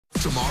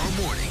Tomorrow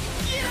morning,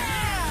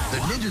 the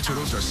Ninja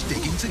Turtles are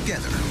sticking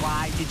together.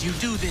 Why did you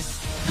do this?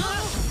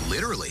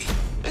 Literally.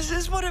 Is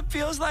this what it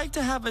feels like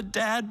to have a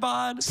dad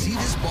bod? See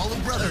this ball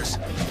of brothers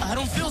I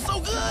don't feel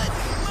so good.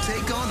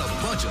 take on a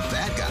bunch of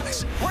bad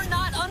guys. We're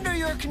not under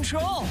your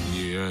control.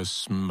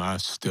 Yes,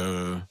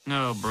 master.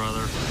 No,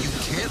 brother. You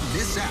can't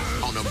miss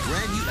out on a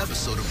brand new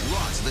episode of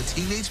Rise of the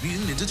Teenage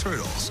Mutant Ninja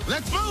Turtles.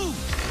 Let's move!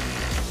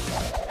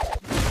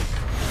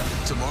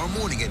 Tomorrow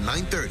morning at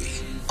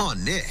 9:30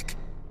 on Nick.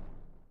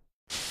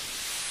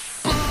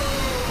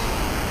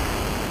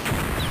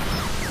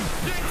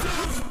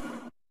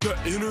 The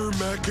inner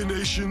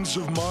machinations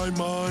of my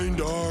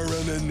mind are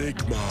an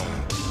enigma.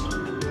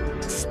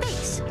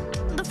 Space,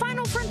 the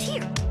final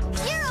frontier.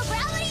 Zero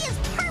gravity is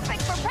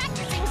perfect for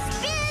practicing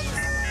spins.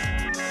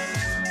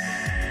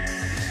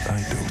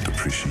 I don't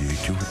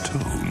appreciate your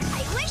tone.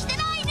 I wish that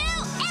I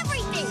knew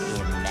everything.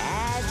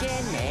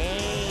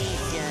 Imagination.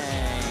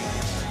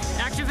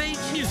 Activate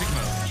music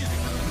mode.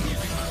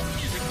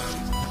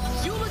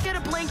 You look at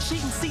a blank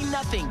sheet and see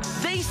nothing.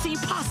 They see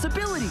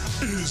possibility.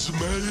 Is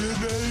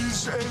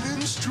mayonnaise an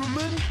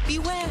instrument?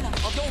 Beware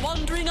of your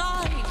wandering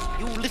eye,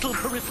 you little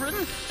peripheron.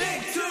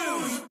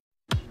 NickToons!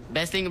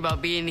 Best thing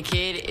about being a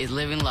kid is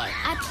living life.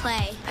 I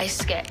play. I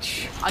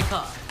sketch. I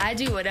cut. I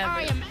do whatever.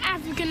 I am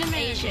African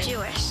American,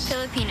 Jewish,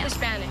 Filipino,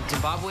 Hispanic.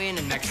 Zimbabwean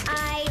and Mexican.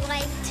 I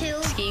like to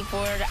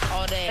Skateboard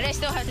all day. But I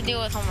still have to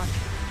deal with homework.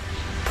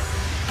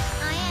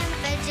 I am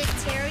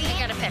vegetarian. I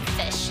got a pet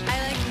fish. I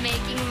like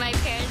making my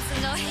parents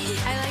annoyed.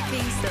 I like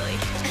being silly.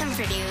 I'm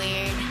pretty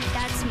weird.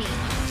 That's me.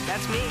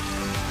 That's me.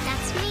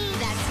 That's me.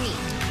 That's me.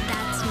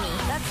 That's me.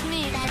 That's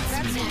me.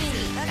 That's me.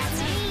 That's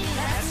me.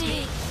 That's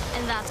me.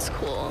 And that's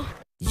cool.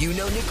 You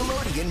know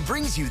Nickelodeon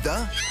brings you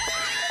the...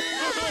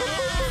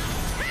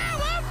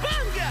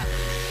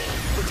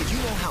 But did you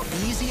know how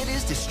easy it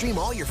is to stream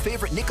all your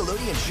favorite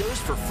Nickelodeon shows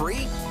for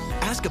free?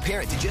 Ask a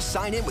parent to just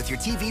sign in with your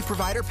TV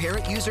provider,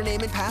 parent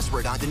username, and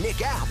password on the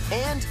Nick app,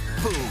 and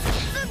boom.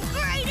 The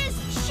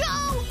greatest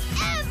show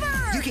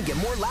ever! You can get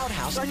more Loud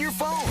House on your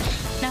phone.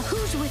 Now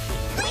who's with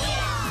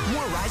me?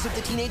 More Rise of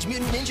the Teenage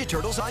Mutant Ninja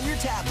Turtles on your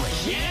tablet.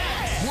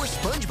 Yes! More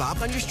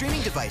SpongeBob on your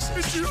streaming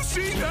devices. Did you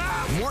see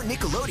that? More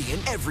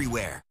Nickelodeon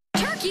everywhere.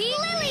 Turkey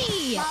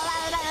Lily!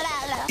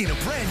 In a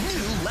brand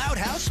new Loud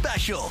House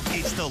special,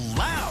 it's the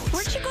Louds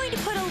Weren't you going to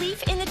put a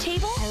leaf in the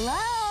table?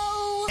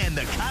 Hello? and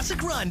the Casa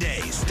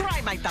Grandes Try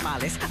my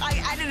tamales.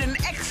 I added an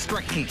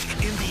extra kick.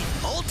 in the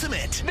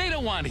ultimate They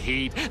don't want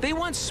heat. They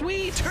want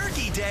sweet.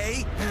 Turkey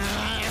Day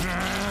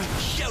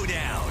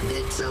Showdown.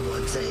 Did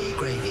someone say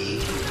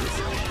gravy?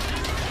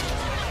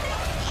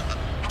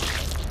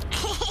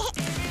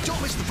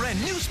 Don't miss the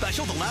brand new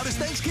special, The Loudest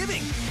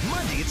Thanksgiving,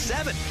 Monday at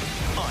 7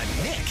 on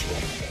Nick.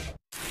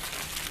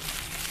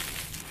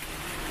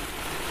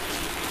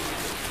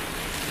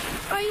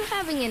 Are you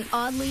having an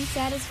oddly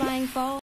satisfying fall?